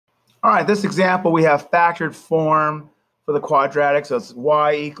All right, this example, we have factored form for the quadratic. So it's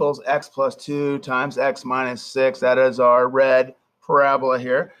y equals x plus 2 times x minus 6. That is our red parabola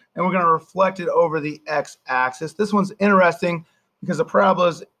here. And we're going to reflect it over the x-axis. This one's interesting because the parabola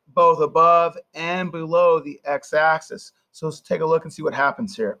is both above and below the x-axis. So let's take a look and see what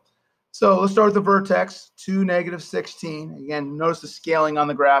happens here. So let's start with the vertex, 2, negative 16. Again, notice the scaling on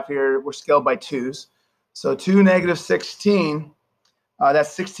the graph here. We're scaled by 2's. So 2, negative 16.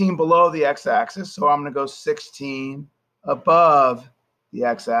 That's 16 below the x-axis, so I'm going to go 16 above the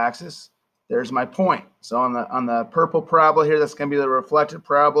x-axis. There's my point. So on the purple parabola here, that's going to be the reflected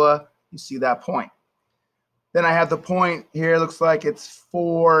parabola. You see that point. Then I have the point here. Looks like it's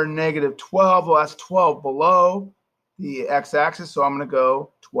 4, negative 12. Well, that's 12 below the x-axis, so I'm going to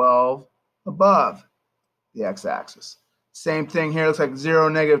go 12 above the x-axis. Same thing here. Looks like 0,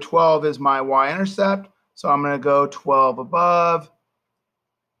 negative 12 is my y-intercept, so I'm going to go 12 above.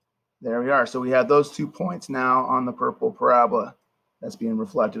 There we are. So we have those 2 points now on the purple parabola that's being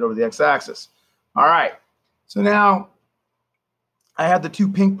reflected over the x-axis. All right. So now I have the 2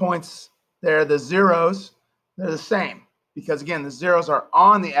 pink points there, the zeros. They're the same because, again, the zeros are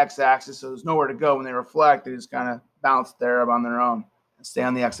on the x-axis, so there's nowhere to go when they reflect. They just kind of bounce there on their own and stay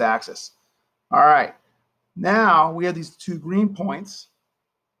on the x-axis. All right. Now we have these 2 green points.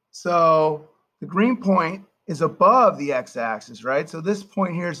 So the green point is above the x-axis, right? So this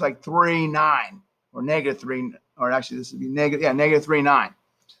point here is like 3, 9, or negative 3, or actually this would be negative 3, 9.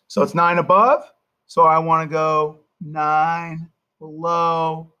 So it's 9 above. So I want to go 9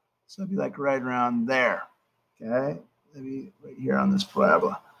 below. So it'd be like right around there. Okay, maybe right here on this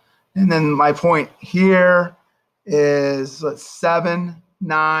parabola. And then my point here is 7,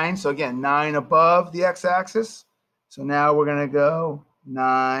 9. So again, 9 above the x-axis. So now we're going to go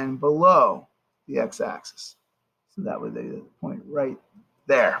 9 below the x-axis. So that would be the point right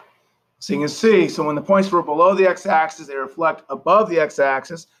there. So you can see, so when the points were below the x-axis, they reflect above the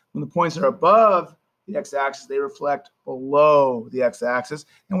x-axis. When the points are above the x-axis, they reflect below the x-axis.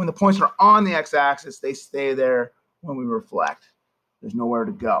 And when the points are on the x-axis, they stay there when we reflect. There's nowhere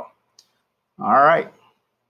to go. All right.